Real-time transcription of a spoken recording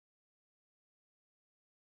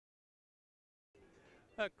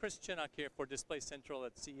Chris Chinnock here for Display Central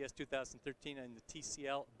at CES 2013 in the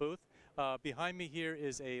TCL booth. Behind me here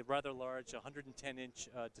is a rather large 110-inch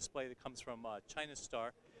display that comes from China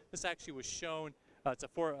Star. This actually was shown, it's a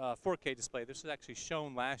 4K display. This was actually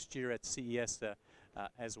shown last year at CES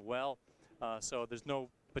as well. So there's no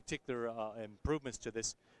particular improvements to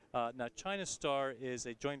this. Now China Star is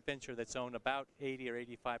a joint venture that's owned about 80 or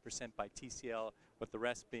 85% by TCL, with the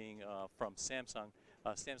rest being from Samsung.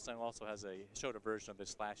 Samsung also showed a version of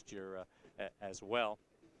this last year as well.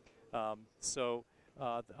 Around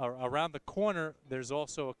the corner, there's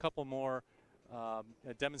also a couple more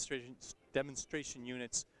demonstration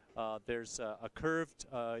units. There's a curved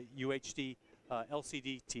UHD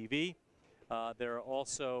LCD TV. There are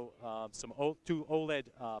also two OLED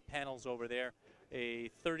panels over there, a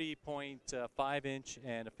 30.5-inch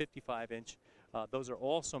and a 55-inch. Those are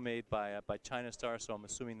also made by China Star, so I'm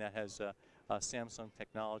assuming that has Samsung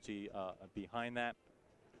technology behind that.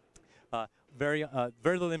 Very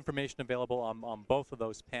little information available on both of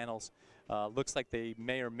those panels. Looks like they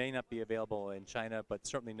may or may not be available in China, but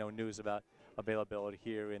certainly no news about availability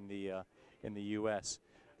here in the U.S.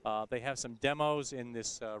 They have some demos in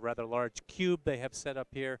this rather large cube they have set up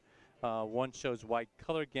here. One shows wide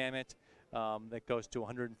color gamut that goes to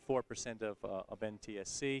 104% of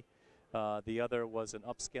NTSC. The other was an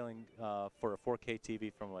upscaling for a 4K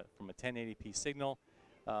TV from a 1080p signal,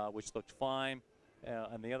 which looked fine.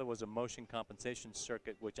 And the other was a motion compensation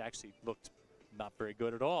circuit, which actually looked not very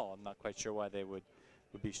good at all. I'm not quite sure why they would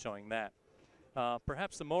be showing that.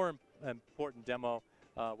 Perhaps the more important demo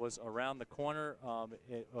was around the corner.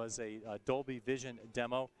 It was a Dolby Vision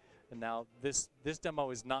demo. And now this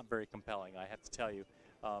demo is not very compelling, I have to tell you,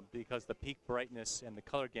 because the peak brightness and the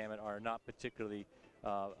color gamut are not particularly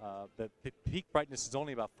the peak brightness is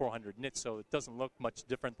only about 400 nits, so it doesn't look much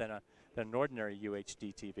different than an ordinary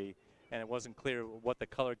UHD TV. And it wasn't clear what the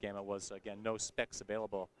color gamut was. Again, no specs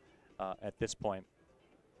available at this point.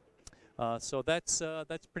 So that's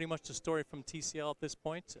pretty much the story from TCL at this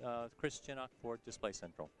point. Chris Chinnock for Display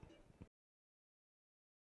Central.